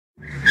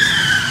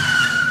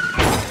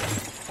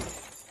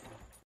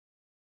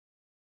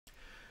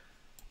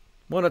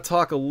Want to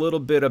talk a little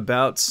bit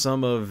about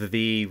some of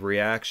the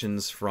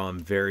reactions from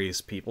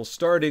various people,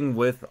 starting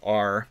with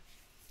our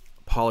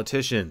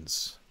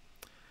politicians.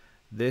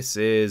 This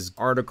is an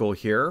article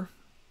here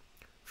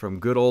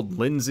from good old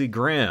Lindsey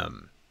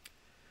Graham.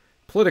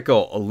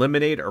 Political,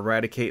 eliminate,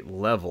 eradicate,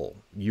 level.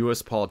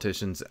 U.S.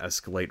 politicians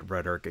escalate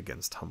rhetoric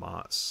against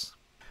Hamas.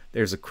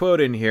 There's a quote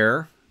in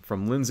here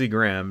from Lindsey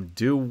Graham.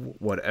 Do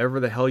whatever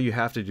the hell you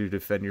have to do to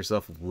defend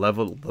yourself.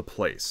 Level the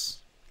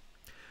place.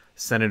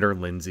 Senator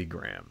Lindsey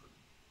Graham.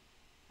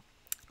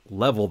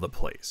 Level the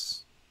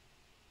place.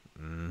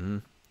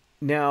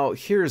 Now,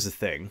 here's the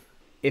thing.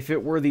 If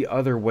it were the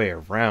other way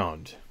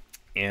around,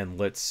 and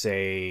let's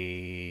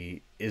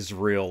say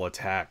Israel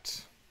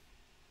attacked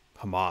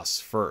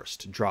Hamas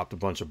first, dropped a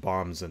bunch of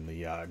bombs in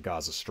the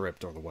Gaza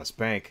Strip or the West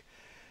Bank,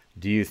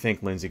 do you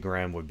think Lindsey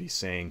Graham would be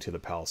saying to the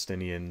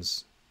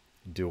Palestinians,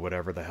 do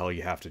whatever the hell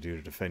you have to do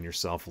to defend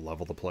yourself,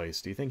 level the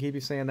place? Do you think he'd be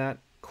saying that?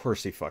 Of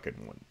course he fucking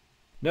wouldn't.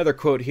 Another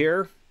quote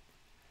here.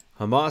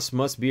 Hamas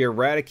must be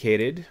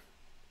eradicated,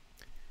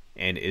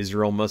 and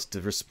Israel must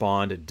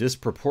respond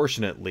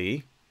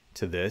disproportionately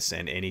to this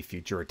and any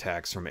future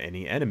attacks from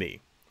any enemy.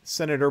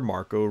 Senator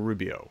Marco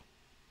Rubio.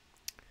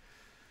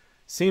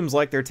 Seems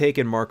like they're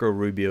taking Marco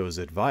Rubio's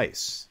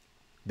advice.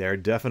 They're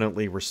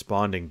definitely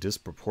responding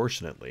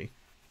disproportionately.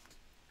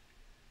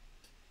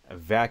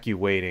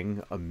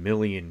 Evacuating 1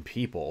 million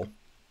people.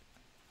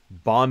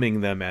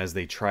 Bombing them as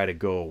they try to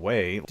go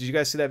away. Did you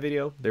guys see that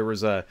video? There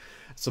was a...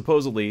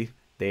 Supposedly,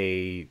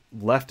 they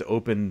left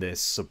open this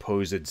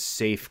supposed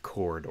safe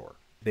corridor.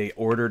 They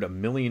ordered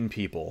 1 million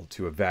people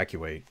to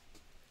evacuate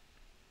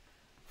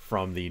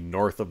from the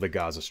north of the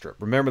Gaza Strip.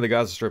 Remember, the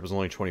Gaza Strip is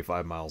only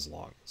 25 miles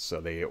long.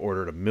 So they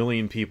ordered 1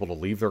 million people to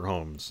leave their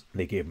homes.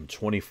 They gave them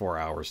 24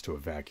 hours to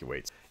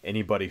evacuate.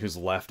 Anybody who's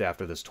left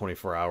after this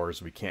 24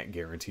 hours, we can't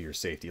guarantee your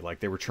safety. Like,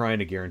 they were trying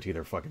to guarantee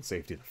their fucking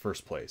safety in the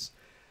first place.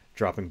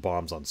 Dropping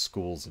bombs on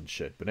schools and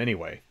shit. But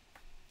anyway.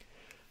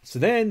 So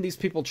then these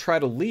people try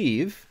to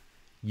leave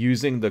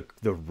using the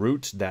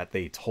route that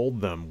they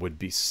told them would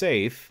be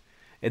safe.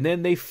 And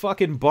then they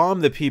fucking bomb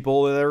the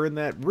people that are in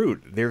that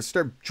route. They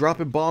start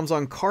dropping bombs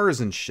on cars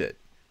and shit.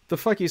 The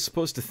fuck are you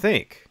supposed to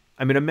think?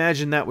 I mean,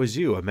 imagine that was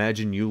you.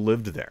 Imagine you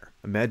lived there.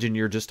 Imagine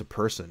you're just a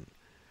person,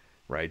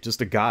 right?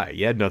 Just a guy.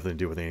 You had nothing to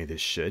do with any of this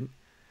shit.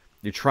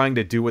 You're trying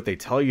to do what they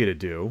tell you to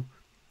do.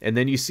 And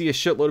then you see a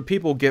shitload of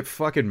people get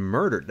fucking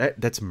murdered.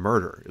 That's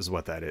murder is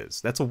what that is.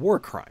 That's a war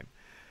crime.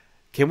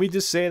 Can we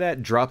just say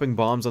that? Dropping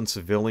bombs on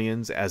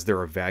civilians as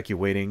they're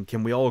evacuating.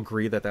 Can we all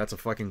agree that that's a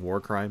fucking war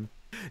crime?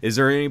 Is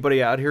there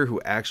anybody out here who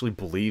actually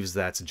believes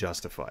that's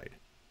justified?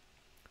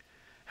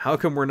 How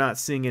come we're not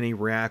seeing any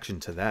reaction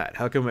to that?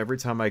 How come every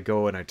time I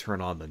go and I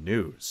turn on the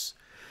news,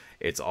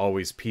 it's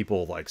always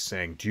people like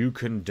saying, do you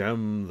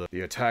condemn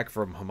the attack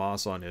from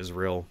Hamas on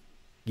Israel?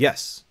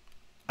 Yes,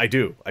 I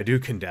do. I do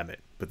condemn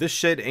it. But this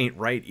shit ain't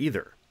right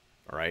either.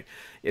 All right?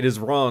 It is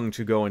wrong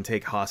to go and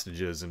take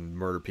hostages and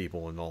murder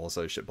people and all this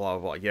other shit. Blah,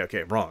 blah, blah. Yeah,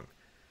 okay, wrong.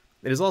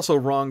 It is also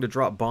wrong to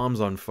drop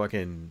bombs on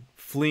fucking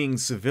fleeing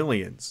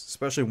civilians,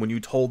 especially when you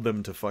told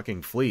them to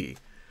fucking flee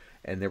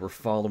and they were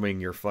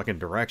following your fucking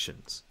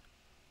directions.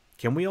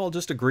 Can we all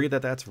just agree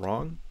that that's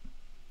wrong?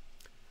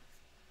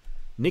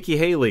 Nikki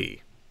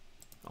Haley,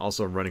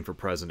 also running for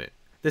president.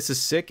 This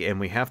is sick, and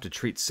we have to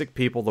treat sick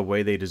people the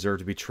way they deserve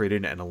to be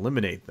treated and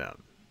eliminate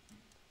them.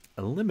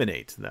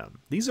 Eliminate them.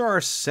 These are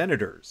our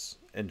senators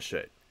and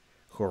shit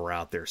who are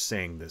out there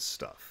saying this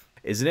stuff.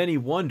 Is it any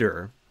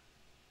wonder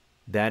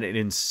that an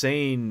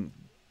insane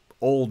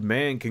old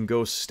man can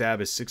go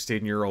stab a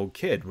 16-year-old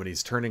kid when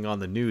he's turning on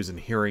the news and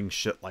hearing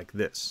shit like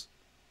this?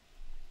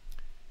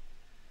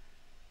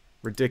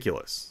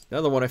 Ridiculous.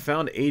 Another one I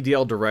found,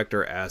 ADL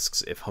director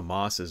asks if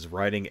Hamas is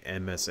writing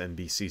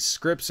MSNBC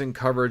scripts in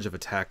coverage of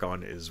attack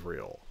on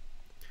Israel.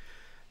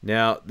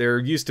 Now, there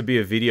used to be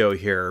a video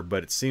here,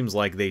 but it seems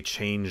like they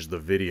changed the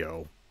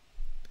video.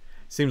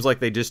 Seems like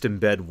they just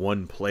embed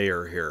one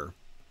player here,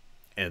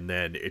 and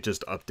then it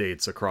just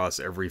updates across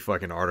every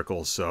fucking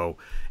article, so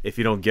if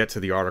you don't get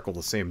to the article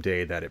the same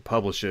day that it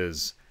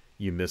publishes,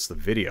 you miss the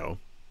video.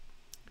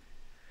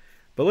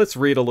 But let's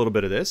read a little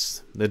bit of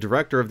this. The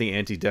director of the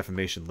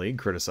Anti-Defamation League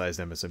criticized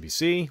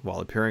MSNBC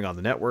while appearing on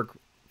the network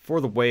for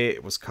the way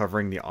it was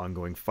covering the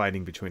ongoing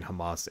fighting between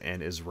Hamas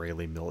and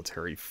Israeli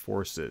military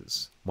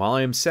forces. While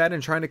I am sad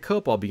and trying to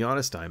cope, I'll be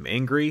honest, I'm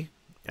angry.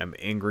 I'm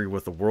angry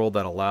with the world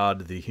that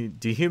allowed the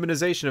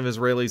dehumanization of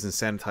Israelis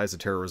and sanitized the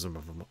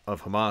terrorism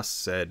of Hamas,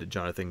 said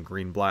Jonathan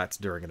Greenblatt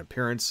during an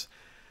appearance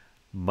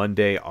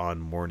Monday on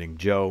Morning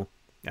Joe.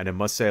 And I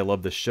must say I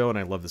love this show and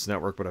I love this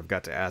network, but I've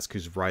got to ask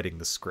who's writing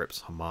the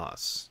scripts,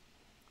 Hamas.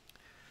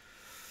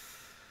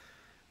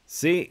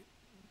 See,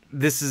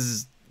 this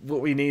is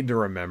what we need to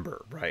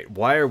remember, right?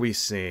 Why are we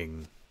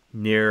seeing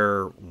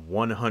near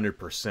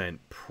 100%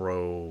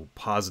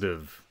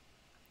 pro-positive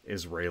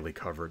Israeli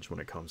coverage when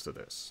it comes to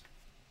this?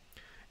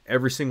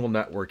 Every single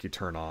network you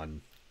turn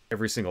on,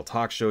 every single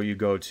talk show you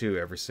go to,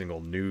 every single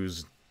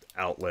news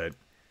outlet,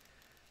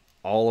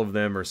 all of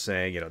them are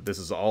saying, you know, this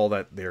is all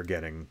that they're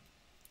getting.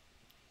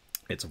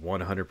 It's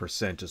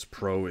 100% just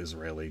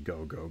pro-Israeli,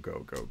 go, go, go,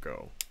 go,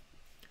 go.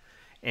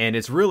 And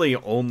it's really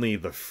only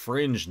the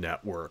fringe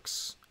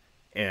networks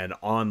and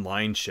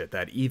online shit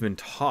that even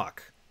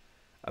talk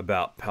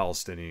about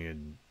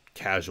Palestinian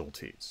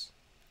casualties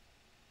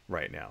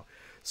right now.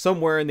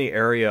 Somewhere in the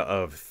area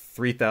of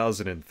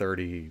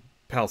 3,030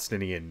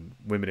 Palestinian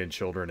women and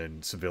children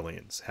and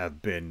civilians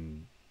have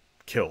been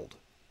killed,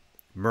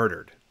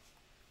 murdered,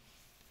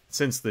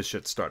 since this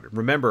shit started.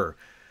 Remember,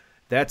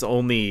 that's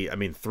only,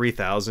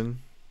 3,000.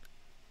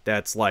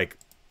 That's like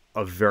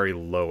a very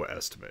low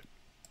estimate.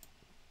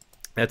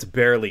 That's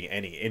barely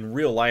any. In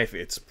real life,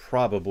 it's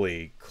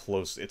probably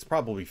close. It's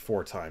probably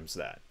 4 times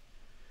that.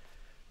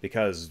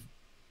 Because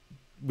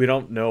we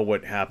don't know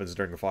what happens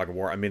during a fucking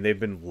war. I mean, they've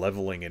been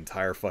leveling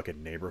entire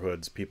fucking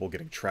neighborhoods, people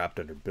getting trapped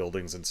under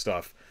buildings and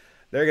stuff.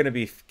 They're going to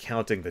be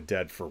counting the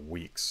dead for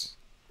weeks.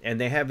 And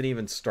they haven't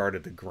even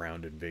started the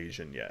ground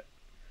invasion yet.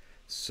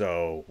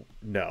 So,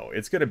 no,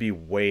 it's going to be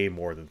way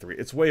more than 3.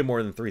 It's way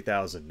more than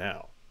 3,000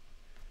 now.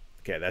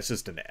 Okay, that's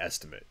just an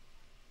estimate.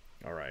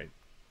 All right.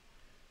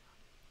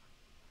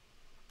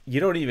 You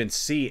don't even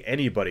see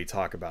anybody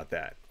talk about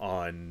that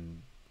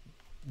on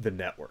the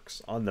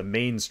networks, on the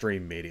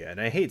mainstream media. And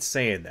I hate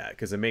saying that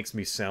because it makes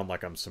me sound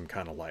like I'm some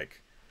kind of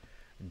like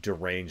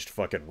deranged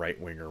fucking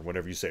right-winger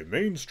whenever you say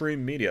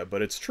mainstream media,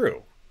 but it's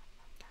true.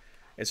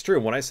 It's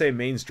true. When I say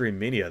mainstream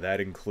media,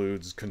 that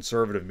includes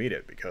conservative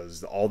media,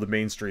 because all the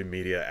mainstream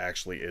media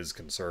actually is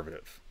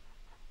conservative.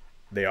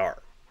 They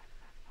are.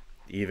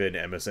 Even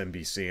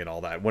MSNBC and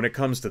all that. When it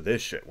comes to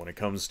this shit, when it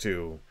comes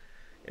to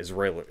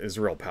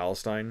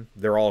Israel-Palestine,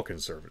 they're all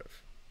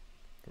conservative.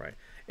 Right?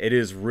 It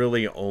is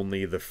really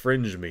only the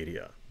fringe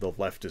media, the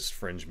leftist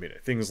fringe media,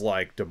 things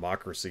like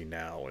Democracy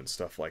Now! And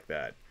stuff like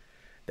that,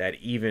 that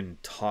even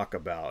talk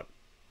about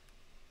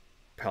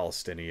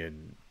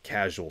Palestinian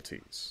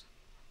casualties.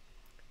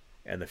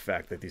 And the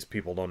fact that these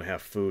people don't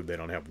have food, they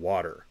don't have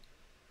water,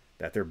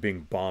 that they're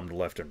being bombed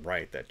left and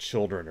right, that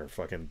children are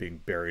fucking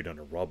being buried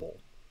under rubble.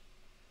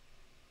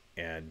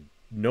 And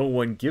no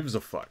one gives a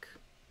fuck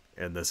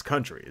in this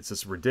country. It's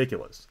just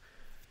ridiculous.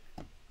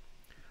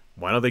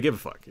 Why don't they give a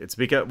fuck? It's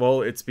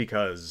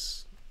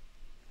because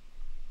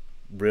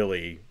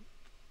really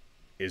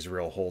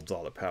Israel holds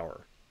all the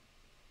power.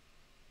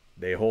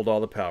 They hold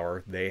all the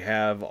power. They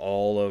have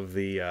all of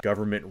the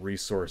government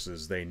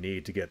resources they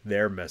need to get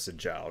their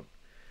message out.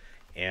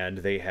 And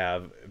they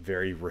have a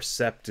very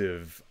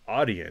receptive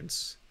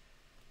audience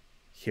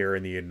here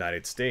in the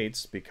United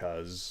States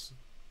because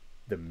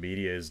the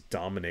media is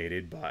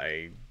dominated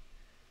by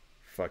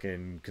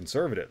fucking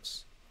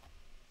conservatives.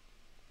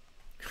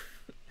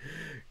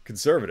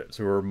 Conservatives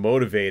who are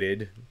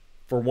motivated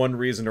for one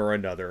reason or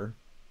another,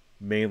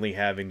 mainly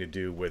having to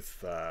do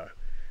with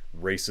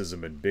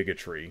racism and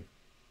bigotry,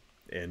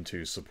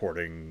 into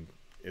supporting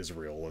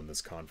Israel in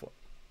this conflict.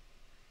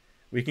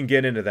 We can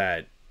get into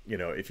that,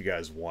 if you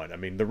guys want. I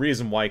mean, the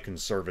reason why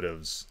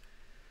conservatives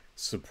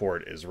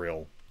support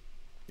Israel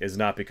is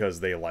not because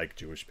they like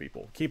Jewish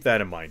people. Keep that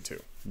in mind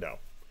too. No.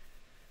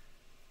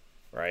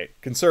 Right?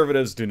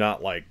 Conservatives do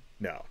not like...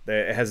 No.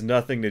 It has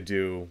nothing to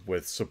do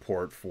with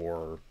support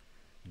for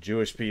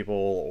Jewish people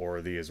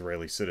or the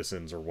Israeli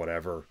citizens or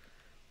whatever.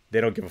 They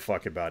don't give a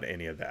fuck about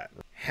any of that.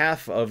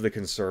 Half of the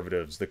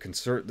conservatives, the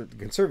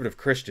conservative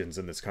Christians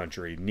in this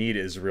country, need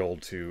Israel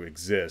to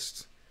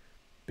exist,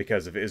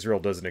 because if Israel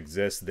doesn't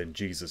exist, then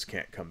Jesus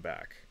can't come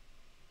back.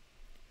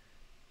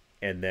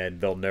 And then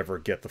they'll never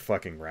get the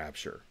fucking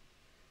rapture.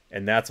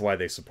 And that's why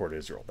they support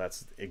Israel.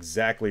 That's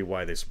exactly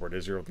why they support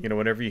Israel.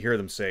 Whenever you hear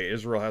them say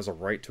Israel has a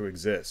right to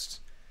exist,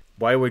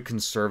 why would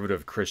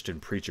conservative Christian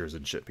preachers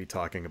and shit be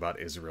talking about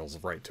Israel's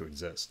right to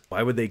exist?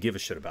 Why would they give a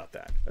shit about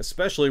that?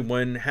 Especially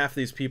when half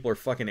these people are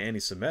fucking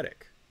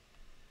anti-Semitic.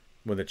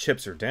 When the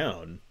chips are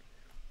down,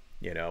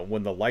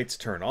 when the lights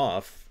turn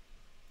off,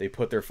 they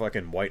put their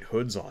fucking white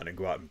hoods on and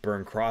go out and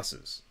burn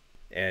crosses.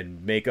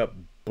 And make up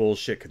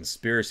bullshit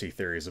conspiracy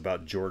theories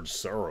about George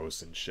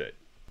Soros and shit.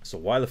 So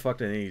why the fuck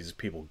do any of these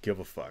people give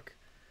a fuck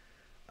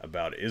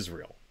about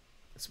Israel?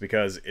 It's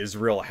because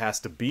Israel has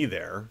to be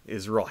there.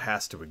 Israel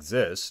has to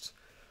exist.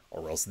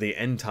 Or else the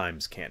end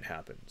times can't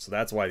happen. So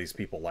that's why these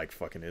people like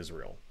fucking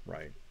Israel,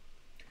 right?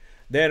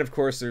 Then, of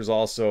course, there's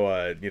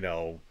also,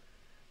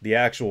 the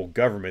actual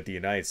government, the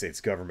United States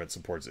government,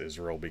 supports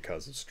Israel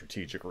because of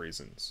strategic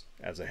reasons,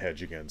 as a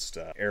hedge against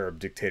Arab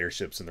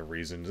dictatorships and the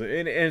reasons.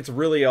 And it's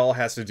really all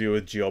has to do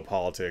with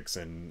geopolitics,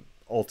 and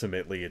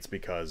ultimately it's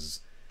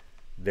because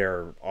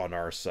they're on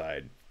our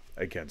side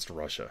against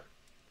Russia.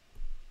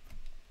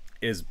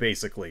 Is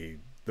basically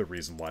the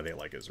reason why they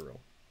like Israel,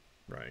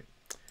 right?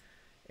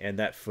 And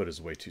that foot is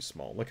way too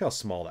small. Look how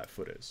small that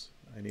foot is.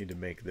 I need to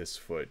make this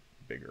foot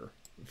bigger.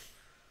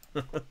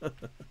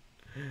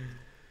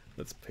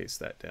 Let's paste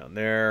that down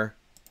there.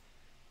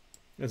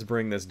 Let's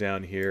bring this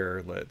down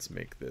here. Let's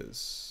make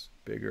this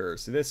bigger.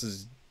 See, this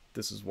is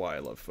why I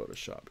love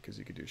Photoshop, because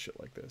you can do shit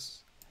like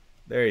this.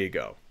 There you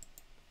go.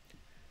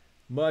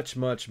 Much,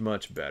 much,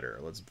 much better.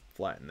 Let's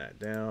flatten that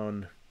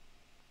down.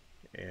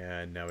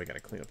 And now we got to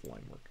clean up the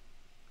line work.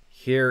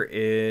 Here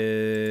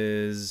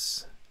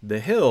is The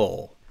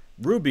Hill.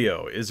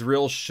 Rubio,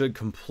 Israel should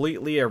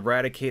completely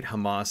eradicate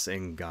Hamas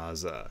in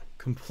Gaza.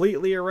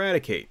 Completely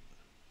eradicate.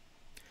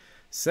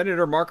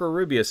 Senator Marco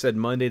Rubio said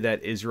Monday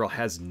that Israel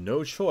has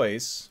no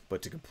choice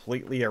but to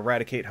completely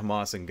eradicate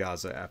Hamas in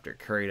Gaza after it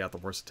carried out the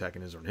worst attack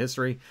in Israel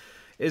history.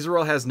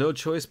 Israel has no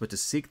choice but to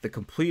seek the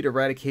complete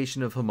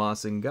eradication of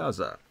Hamas in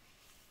Gaza.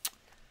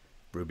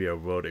 Rubio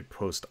wrote a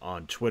post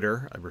on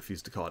Twitter. I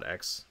refuse to call it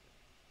X.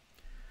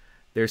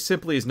 There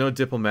simply is no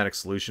diplomatic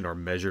solution or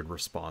measured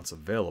response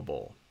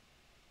available.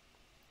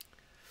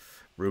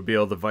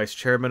 Rubio, the vice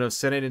chairman of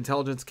Senate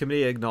Intelligence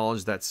Committee,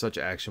 acknowledged that such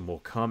action will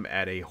come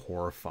at a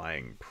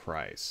horrifying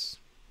price.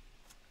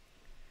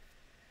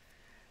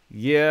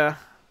 Yeah.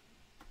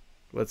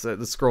 Let's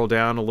scroll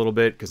down a little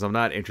bit because I'm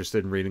not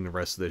interested in reading the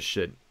rest of this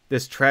shit.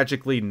 This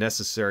tragically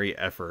necessary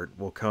effort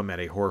will come at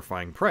a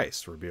horrifying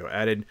price, Rubio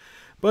added,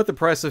 but the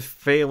price of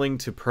failing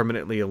to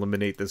permanently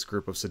eliminate this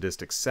group of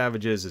sadistic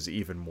savages is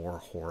even more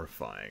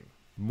horrifying.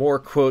 More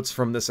quotes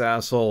from this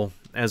asshole.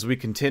 As we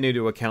continue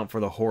to account for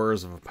the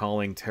horrors of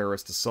appalling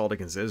terrorist assault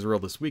against Israel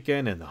this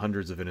weekend and the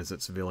hundreds of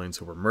innocent civilians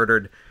who were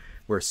murdered,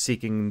 we're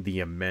seeking the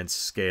immense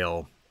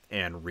scale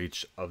and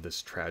reach of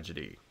this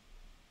tragedy.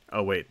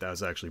 Oh wait, that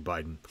was actually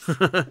Biden.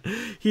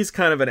 He's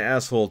kind of an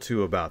asshole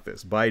too about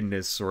this. Biden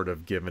is sort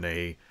of given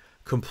a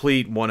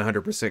complete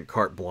 100%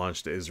 carte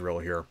blanche to Israel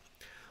here.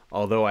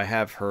 Although I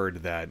have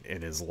heard that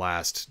in his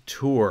last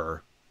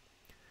tour,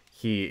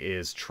 he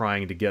is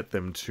trying to get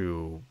them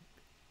to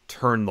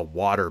turn the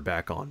water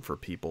back on for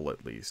people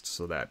at least,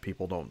 so that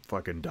people don't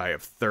fucking die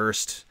of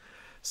thirst.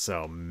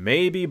 So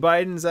maybe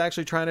Biden's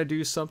actually trying to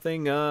do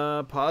something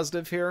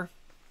positive here.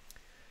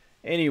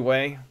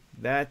 Anyway,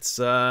 that's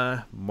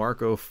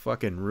Marco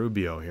fucking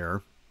Rubio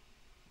here.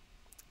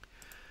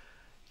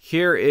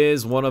 Here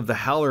is one of the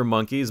howler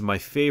monkeys, my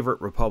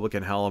favorite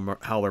Republican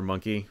howler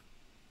monkey,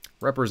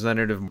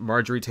 Representative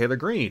Marjorie Taylor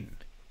Greene.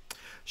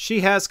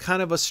 She has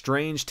kind of a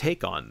strange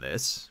take on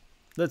this.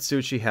 Let's see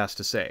what she has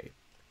to say.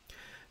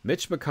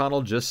 Mitch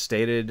McConnell just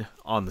stated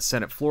on the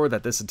Senate floor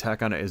that this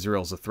attack on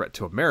Israel is a threat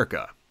to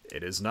America.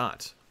 It is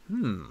not.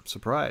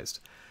 Surprised.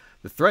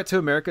 The threat to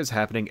America is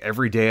happening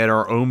every day at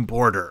our own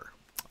border.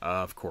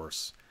 Of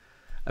course.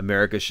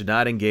 America should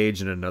not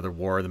engage in another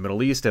war in the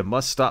Middle East and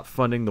must stop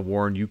funding the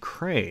war in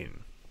Ukraine.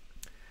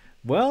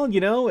 Well,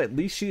 you know, at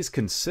least she's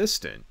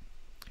consistent.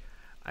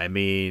 I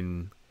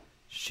mean,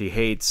 she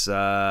hates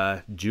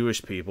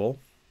Jewish people.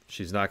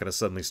 She's not going to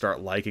suddenly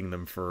start liking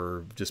them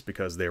for just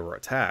because they were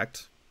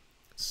attacked.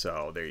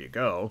 So there you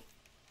go.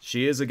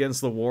 She is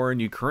against the war in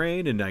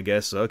Ukraine, and I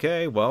guess,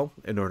 okay, well,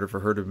 in order for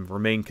her to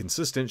remain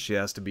consistent, she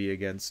has to be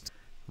against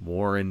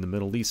war in the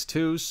Middle East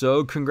too.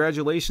 So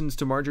congratulations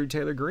to Marjorie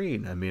Taylor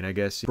Greene. I mean, I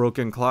guess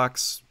broken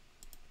clocks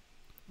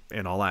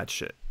and all that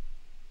shit.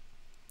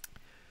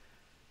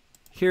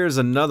 Here's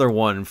another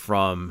one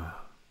from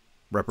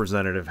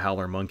Representative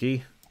Howler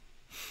Monkey.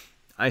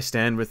 I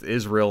stand with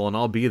Israel and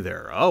I'll be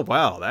there. Oh,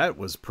 wow, that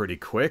was pretty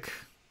quick.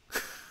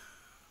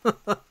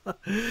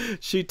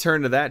 She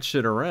turned that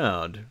shit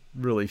around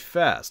really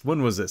fast.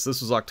 When was this?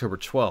 This was October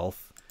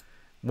 12th.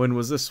 When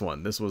was this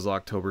one? This was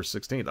October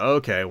 16th.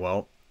 Okay,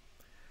 well,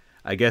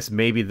 I guess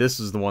maybe this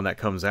is the one that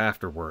comes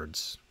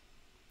afterwards.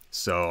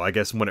 So I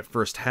guess when it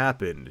first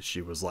happened,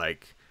 she was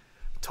like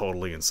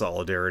totally in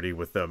solidarity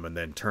with them and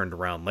then turned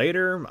around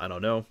later. I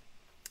don't know.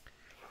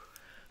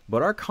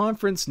 But our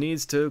conference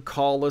needs to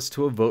call us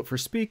to a vote for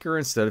speaker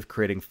instead of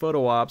creating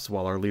photo ops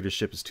while our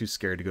leadership is too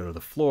scared to go to the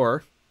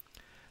floor.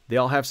 They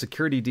all have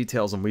security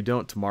details and we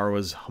don't. Tomorrow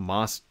is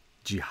Hamas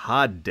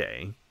Jihad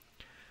Day.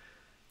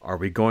 Are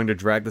we going to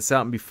drag this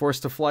out and be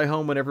forced to fly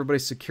home when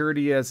everybody's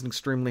security is an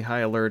extremely high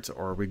alert?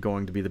 Or are we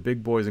going to be the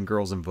big boys and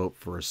girls and vote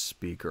for a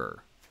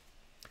speaker?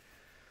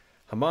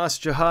 Hamas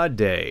Jihad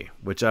Day,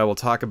 which I will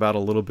talk about a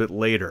little bit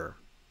later.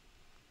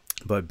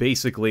 But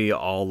basically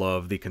all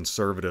of the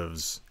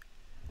conservatives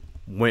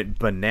went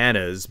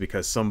bananas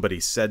because somebody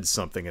said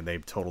something and they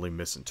totally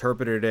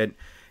misinterpreted it.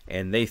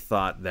 And they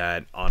thought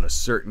that on a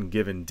certain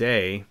given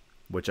day,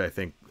 which I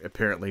think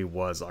apparently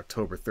was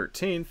October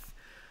 13th,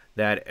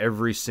 that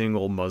every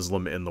single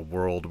Muslim in the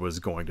world was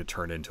going to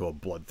turn into a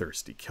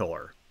bloodthirsty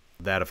killer.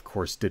 That, of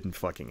course, didn't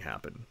fucking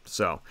happen.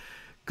 So,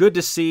 good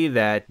to see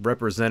that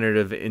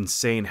Representative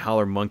Insane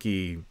Howler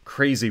Monkey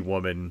Crazy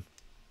Woman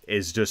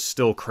is just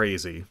still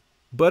crazy.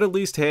 But at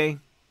least, hey,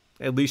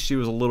 at least she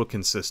was a little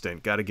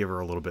consistent. Got to give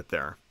her a little bit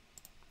there.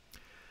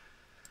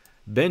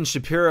 Ben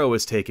Shapiro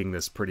is taking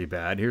this pretty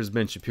bad. Here's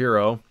Ben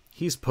Shapiro.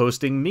 He's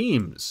posting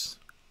memes.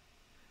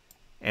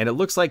 And it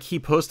looks like he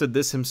posted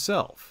this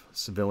himself.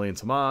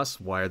 Civilians Hamas,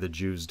 why are the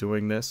Jews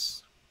doing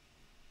this?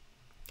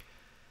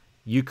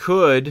 You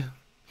could,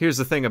 here's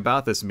the thing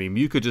about this meme,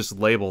 you could just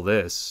label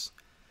this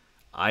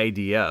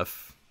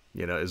IDF,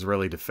 you know,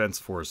 Israeli Defense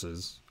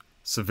Forces,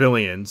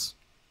 civilians.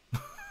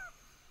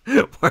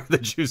 Why are the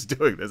Jews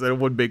doing this? And it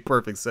would make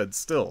perfect sense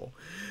still.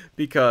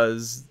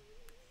 Because,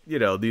 you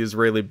know, the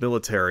Israeli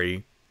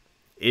military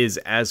is,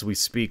 as we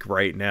speak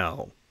right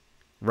now,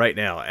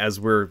 as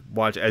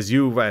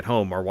you at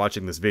home are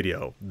watching this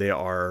video, they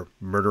are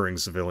murdering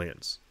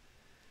civilians.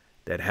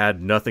 that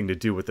had nothing to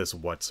do with this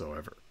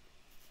whatsoever.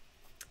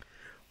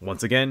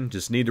 Once again,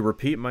 just need to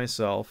repeat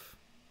myself.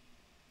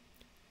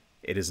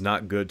 It is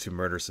not good to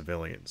murder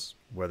civilians.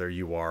 Whether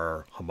you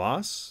are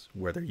Hamas,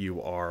 whether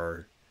you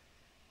are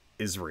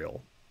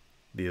Israel,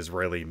 the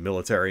Israeli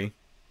military,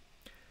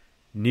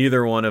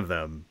 neither one of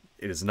them,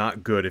 it is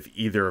not good if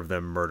either of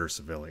them murder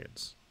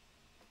civilians.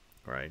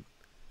 All right?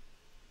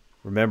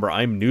 Remember,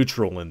 I'm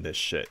neutral in this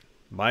shit.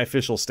 My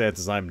official stance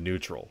is I'm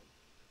neutral.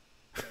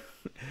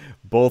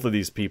 Both of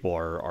these people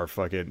are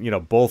fucking,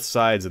 both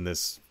sides in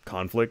this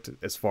conflict,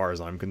 as far as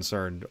I'm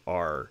concerned,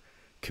 are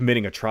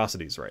committing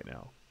atrocities right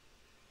now.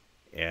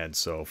 And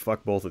so,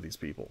 fuck both of these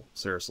people.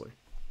 Seriously.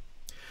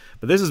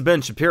 But this is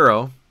Ben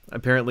Shapiro.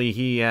 Apparently,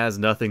 he has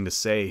nothing to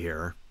say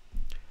here.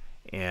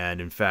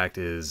 And, in fact,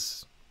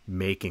 is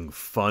making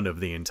fun of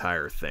the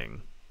entire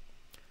thing.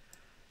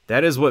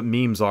 That is what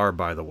memes are,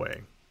 by the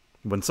way.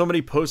 When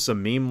somebody posts a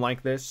meme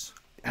like this...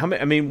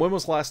 when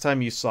was the last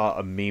time you saw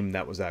a meme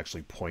that was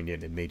actually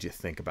poignant and made you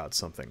think about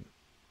something?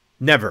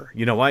 Never.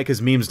 You know why?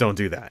 Because memes don't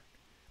do that.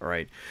 All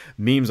right?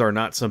 Memes are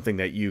not something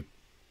that you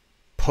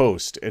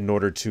post in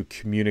order to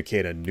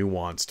communicate a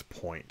nuanced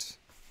point.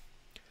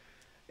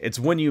 It's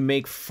when you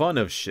make fun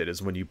of shit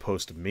is when you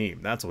post a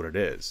meme. That's what it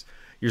is.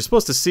 You're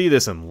supposed to see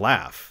this and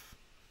laugh.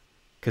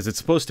 Because it's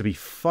supposed to be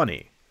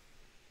funny.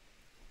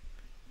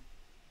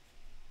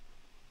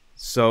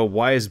 So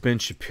why is Ben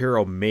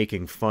Shapiro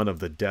making fun of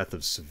the death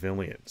of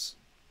civilians?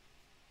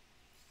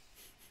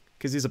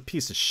 Because he's a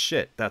piece of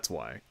shit, that's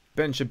why.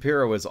 Ben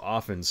Shapiro has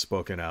often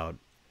spoken out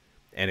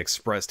and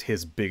expressed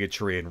his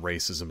bigotry and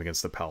racism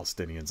against the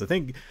Palestinians. I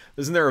think,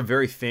 isn't there a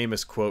very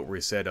famous quote where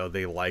he said, oh,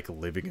 they like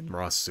living in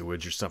raw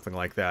sewage or something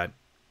like that?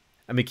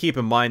 I mean, keep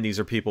in mind, these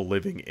are people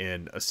living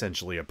in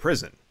essentially a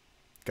prison.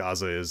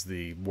 Gaza is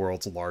the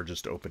world's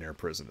largest open-air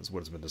prison, is what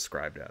it's been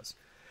described as.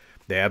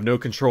 They have no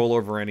control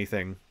over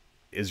anything.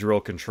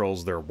 Israel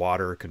controls their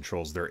water,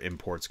 controls their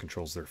imports,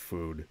 controls their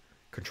food,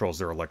 controls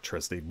their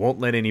electricity, won't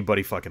let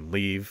anybody fucking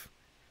leave.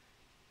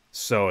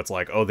 So it's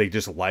like, oh, they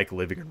just like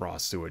living in raw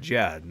sewage.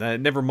 Yeah,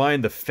 never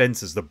mind the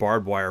fences, the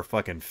barbed wire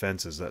fucking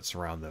fences that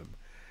surround them.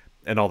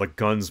 And all the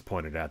guns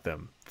pointed at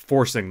them,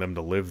 forcing them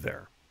to live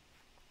there.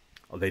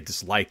 Oh, they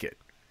dislike it.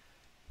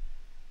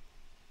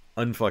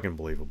 Unfucking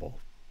believable.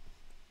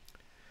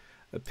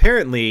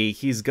 Apparently,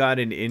 he's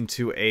gotten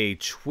into a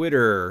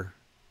Twitter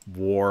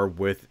war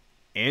with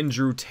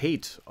Andrew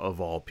Tate,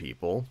 of all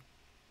people.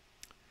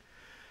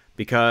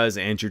 Because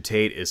Andrew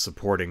Tate is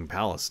supporting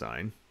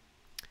Palestine.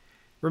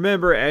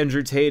 Remember,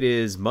 Andrew Tate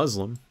is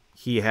Muslim.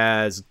 He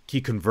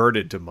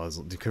converted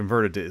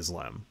to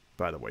Islam,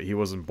 by the way. He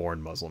wasn't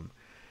born Muslim.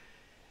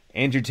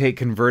 Andrew Tate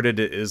converted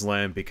to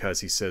Islam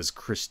because he says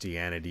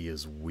Christianity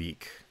is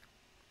weak.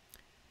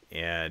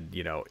 And,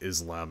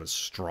 Islam is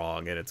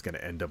strong and it's going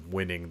to end up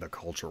winning the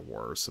culture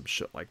war or some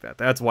shit like that.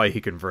 That's why he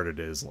converted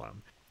to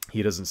Islam.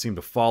 He doesn't seem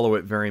to follow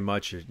it very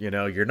much.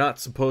 You're not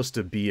supposed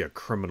to be a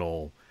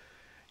criminal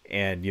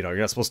and, you're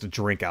not supposed to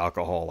drink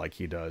alcohol like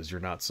he does.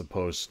 You're not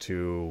supposed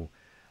to...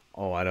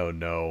 oh, I don't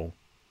know,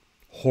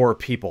 whore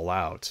people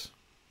out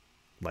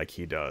like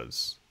he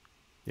does.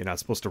 You're not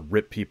supposed to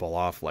rip people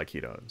off like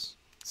he does.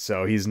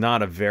 So he's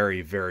not a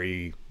very,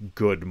 very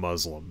good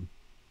Muslim.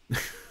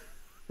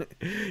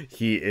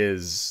 He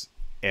is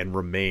and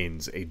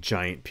remains a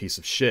giant piece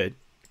of shit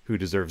who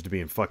deserves to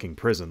be in fucking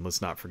prison.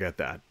 Let's not forget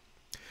that.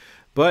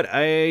 But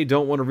I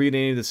don't want to read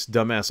any of this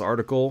dumbass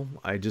article.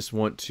 I just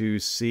want to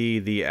see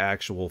the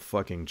actual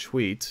fucking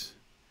tweet.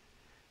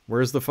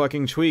 Where's the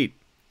fucking tweet?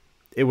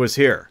 It was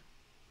here.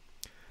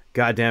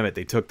 God damn it,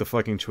 they took the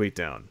fucking tweet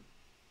down.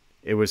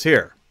 It was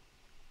here.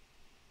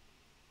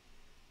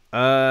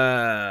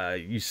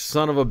 You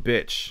son of a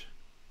bitch.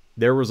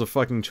 There was a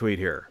fucking tweet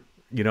here.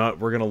 You know what?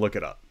 We're going to look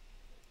it up.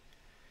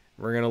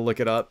 We're going to look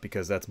it up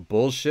because that's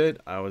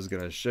bullshit. I was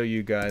going to show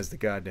you guys the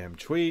goddamn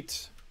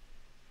tweet.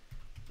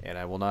 And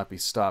I will not be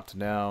stopped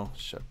now.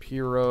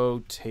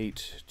 Shapiro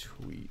Tate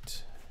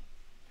tweet.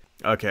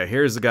 Okay,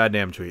 here's the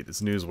goddamn tweet.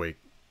 It's Newsweek.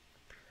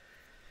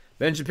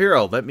 Ben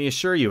Shapiro, let me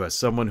assure you, as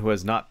someone who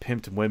has not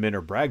pimped women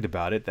or bragged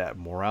about it, that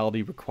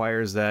morality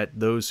requires that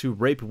those who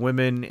rape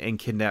women and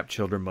kidnap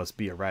children must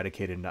be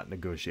eradicated, not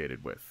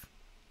negotiated with.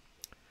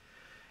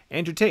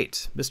 Andrew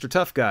Tate, Mr.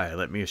 Tough Guy,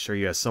 let me assure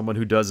you, as someone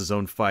who does his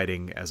own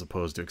fighting, as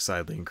opposed to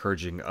excitedly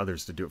encouraging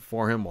others to do it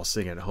for him while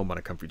sitting at home on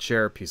a comfy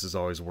chair, peace is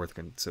always worth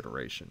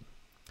consideration.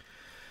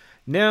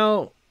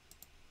 Now,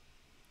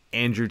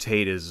 Andrew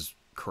Tate is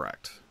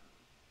correct.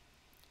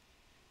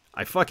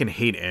 I fucking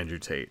hate Andrew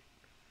Tate.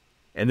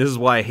 And this is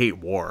why I hate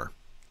war.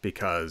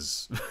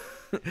 Because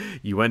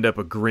you end up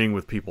agreeing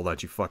with people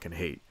that you fucking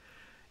hate.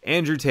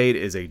 Andrew Tate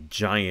is a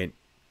giant,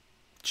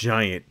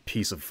 giant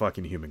piece of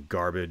fucking human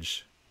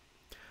garbage.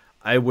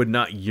 I would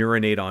not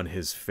urinate on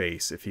his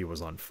face if he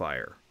was on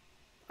fire.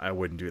 I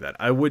wouldn't do that.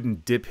 I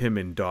wouldn't dip him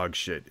in dog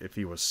shit if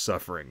he was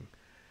suffering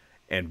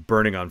and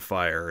burning on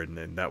fire, and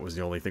then that was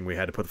the only thing we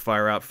had to put the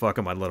fire out. Fuck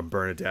him, I'd let him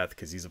burn to death,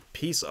 because he's a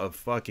piece of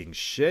fucking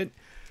shit.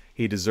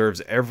 He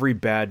deserves every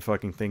bad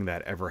fucking thing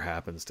that ever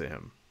happens to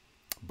him.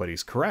 But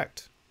he's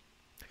correct.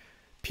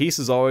 Peace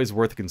is always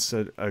worth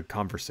a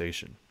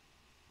conversation.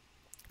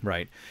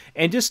 Right.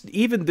 And just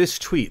even this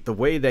tweet, the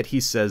way that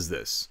he says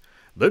this,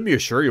 let me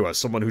assure you, as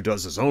someone who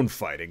does his own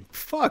fighting,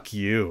 fuck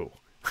you.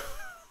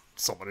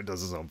 Someone who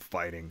does his own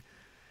fighting.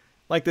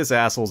 Like this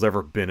asshole's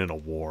ever been in a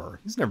war.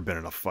 He's never been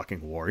in a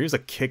fucking war. He was a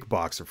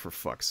kickboxer, for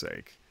fuck's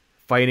sake.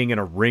 Fighting in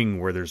a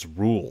ring where there's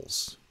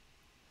rules.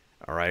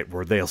 Alright,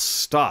 where they'll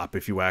stop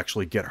if you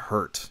actually get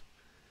hurt.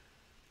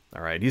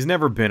 Alright, he's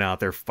never been out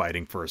there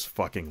fighting for his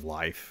fucking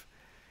life.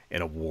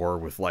 In a war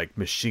with, like,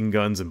 machine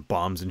guns and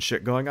bombs and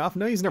shit going off.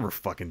 No, he's never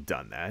fucking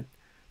done that.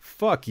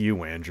 Fuck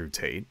you, Andrew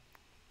Tate.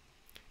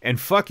 And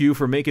fuck you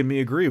for making me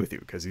agree with you,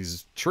 because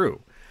he's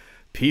true.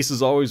 Peace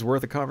is always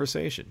worth a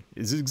conversation.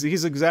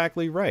 He's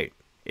exactly right.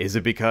 Is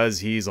it because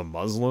he's a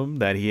Muslim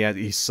that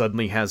he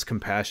suddenly has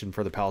compassion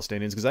for the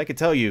Palestinians? Because I could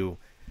tell you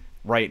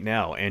right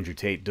now, Andrew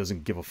Tate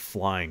doesn't give a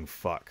flying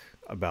fuck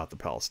about the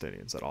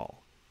Palestinians at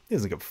all. He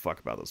doesn't give a fuck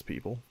about those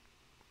people.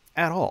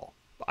 At all.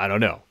 I don't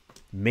know.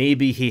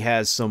 Maybe he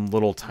has some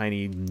little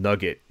tiny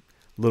nugget,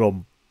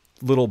 little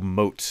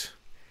mote,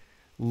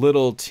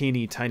 little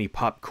teeny tiny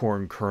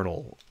popcorn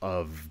kernel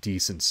of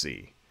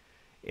decency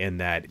in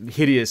that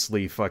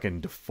hideously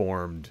fucking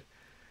deformed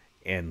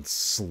and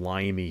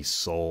slimy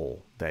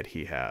soul that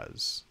he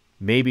has.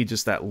 Maybe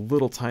just that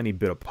little tiny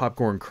bit of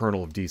popcorn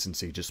kernel of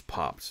decency just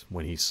popped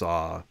when he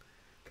saw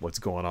what's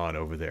going on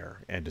over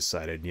there and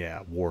decided,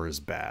 yeah, war is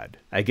bad.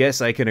 I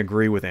guess I can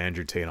agree with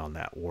Andrew Tate on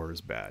that. War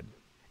is bad.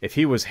 If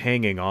he was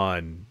hanging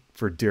on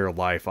for dear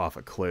life off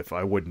a cliff,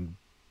 I wouldn't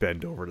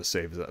bend over to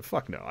save his ass.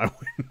 Fuck no.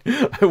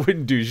 I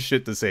wouldn't do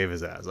shit to save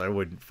his ass. I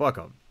wouldn't. Fuck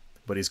him.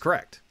 But he's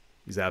correct.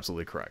 He's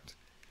absolutely correct.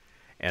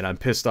 And I'm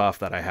pissed off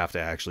that I have to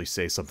actually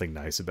say something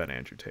nice about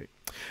Andrew Tate.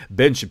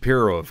 Ben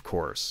Shapiro, of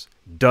course,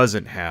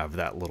 doesn't have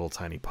that little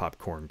tiny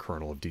popcorn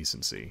kernel of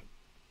decency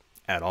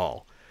at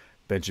all.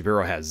 Ben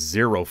Shapiro has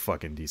zero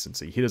fucking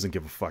decency. He doesn't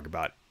give a fuck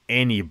about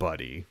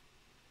anybody,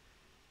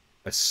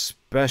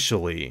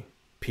 especially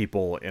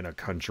people in a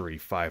country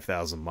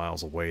 5,000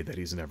 miles away that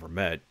he's never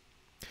met.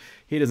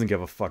 He doesn't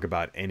give a fuck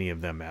about any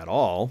of them at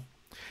all.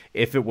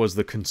 If it was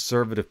the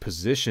conservative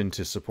position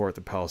to support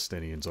the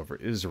Palestinians over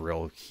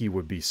Israel, he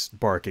would be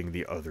barking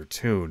the other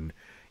tune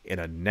in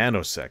a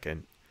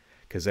nanosecond,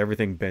 because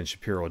everything Ben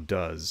Shapiro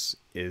does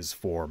is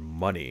for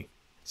money.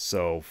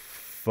 So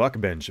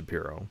fuck Ben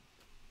Shapiro.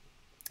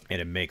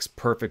 And it makes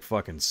perfect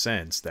fucking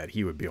sense that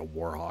he would be a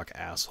warhawk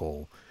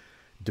asshole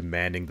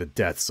demanding the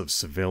deaths of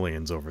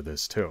civilians over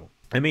this too.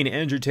 I mean,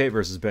 Andrew Tate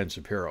versus Ben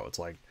Shapiro, it's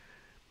like,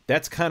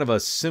 that's kind of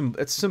it's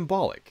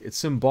symbolic. It's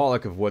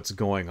symbolic of what's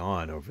going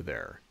on over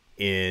there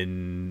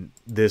in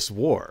this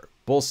war.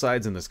 Both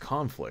sides in this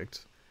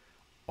conflict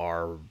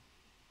are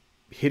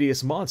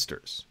hideous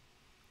monsters.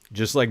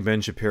 Just like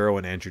Ben Shapiro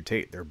and Andrew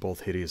Tate, they're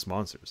both hideous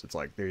monsters. It's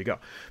like, there you go.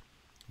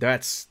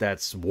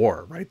 That's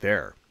war right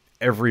there.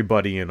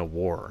 Everybody in a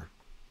war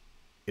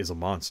is a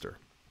monster.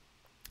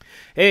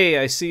 Hey,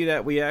 I see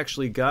that we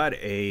actually got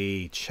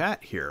a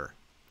chat here.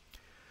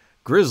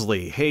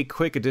 Grizzly, hey,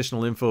 quick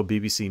additional info.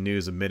 BBC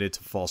News admitted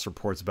to false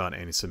reports about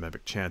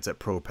anti-Semitic chants at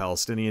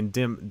pro-Palestinian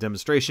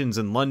demonstrations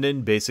in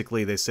London.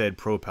 Basically, they said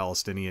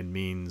pro-Palestinian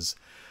means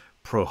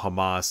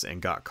pro-Hamas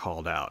and got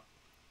called out.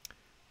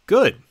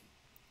 Good.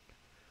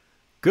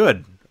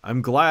 Good.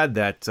 I'm glad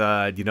that,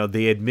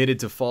 they admitted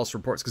to false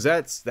reports,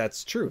 because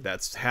that's true.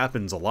 That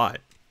happens a lot,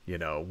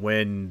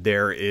 when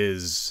there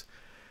is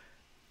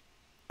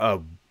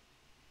an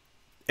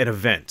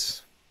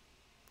event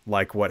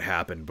like what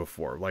happened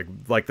before,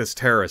 like this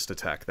terrorist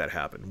attack that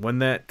happened. When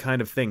that kind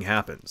of thing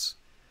happens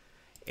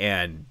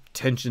and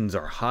tensions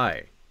are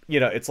high,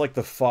 it's like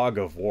the fog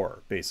of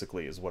war,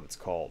 basically, is what it's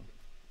called.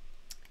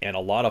 And a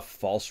lot of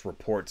false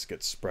reports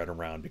get spread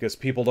around because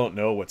people don't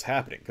know what's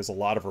happening, because a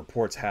lot of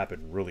reports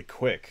happen really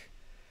quick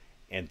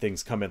and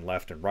things come in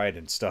left and right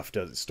and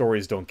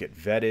stories don't get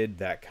vetted,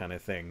 that kind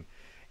of thing.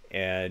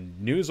 And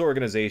news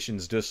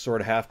organizations just sort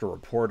of have to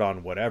report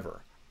on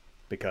whatever,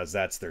 because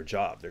that's their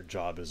job. Their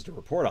job is to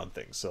report on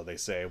things. So they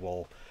say,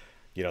 well,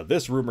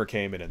 this rumor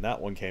came in and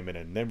that one came in,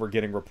 and then we're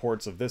getting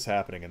reports of this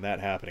happening and that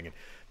happening. And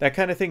that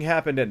kind of thing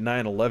happened at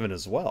 9/11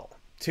 as well.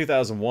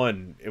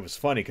 2001, it was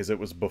funny because it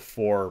was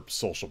before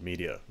social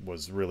media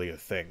was really a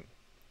thing.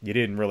 You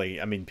didn't really,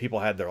 people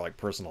had their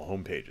personal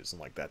homepages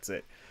and that's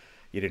it.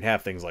 You didn't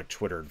have things like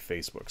Twitter and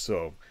Facebook.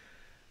 So,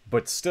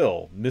 but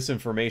still,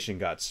 misinformation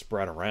got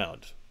spread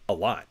around a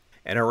lot.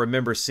 And I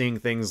remember seeing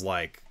things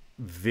like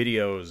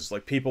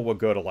videos, people would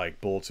go to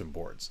bulletin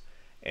boards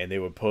and they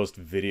would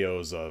post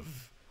videos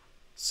of,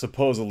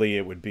 supposedly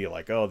it would be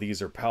oh,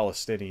 these are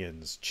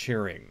Palestinians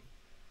cheering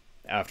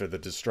after the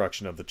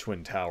destruction of the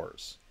Twin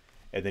Towers.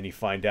 And then you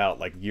find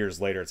out years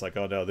later, it's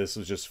oh no, this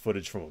was just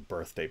footage from a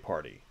birthday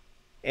party.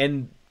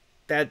 And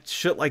that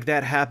shit like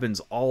that happens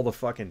all the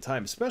fucking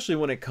time, especially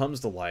when it comes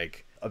to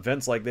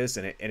events like this.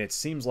 And it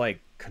seems like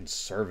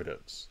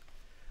conservatives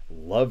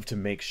love to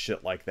make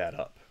shit like that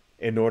up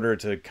in order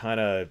to kind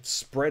of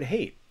spread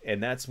hate.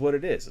 And that's what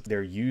it is.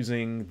 They're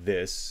using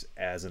this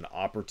as an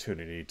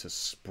opportunity to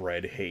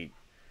spread hate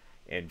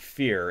and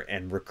fear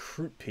and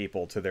recruit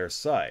people to their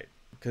side.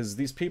 because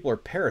these people are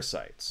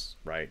parasites,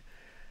 right?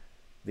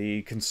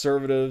 The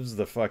conservatives,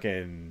 the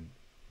fucking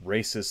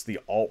racists, the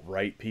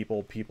alt-right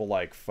people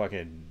like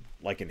fucking,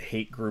 like in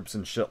hate groups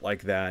and shit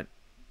like that,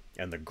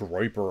 and the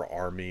Groyper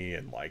army,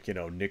 and like, you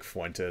know, Nick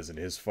Fuentes and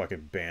his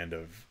fucking band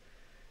of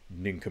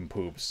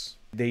nincompoops.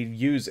 They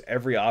use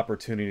every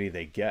opportunity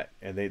they get,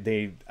 and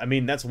they I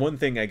mean, that's one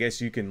thing I guess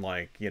you can,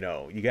 like, you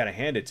know, you gotta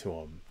hand it to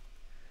them.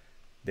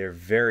 They're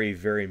very,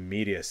 very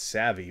media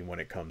savvy when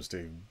it comes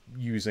to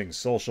using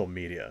social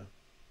media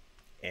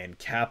and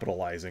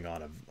capitalizing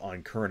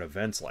on current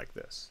events like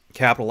this.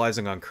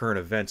 Capitalizing on current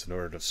events in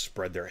order to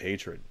spread their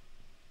hatred.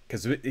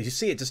 Because you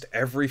see it just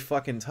every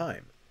fucking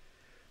time.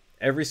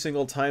 Every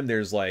single time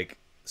there's like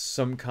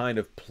some kind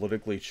of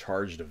politically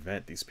charged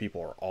event, these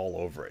people are all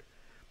over it,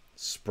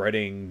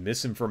 spreading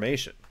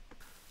misinformation.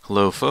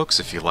 Hello folks,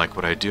 if you like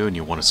what I do and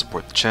you want to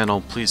support the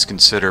channel, please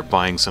consider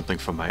buying something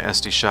from my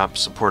Etsy shop,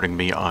 supporting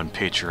me on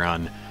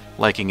Patreon,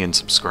 liking and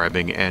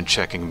subscribing, and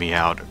checking me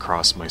out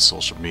across my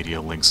social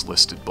media links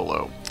listed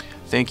below.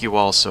 Thank you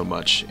all so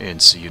much,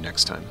 and see you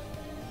next time.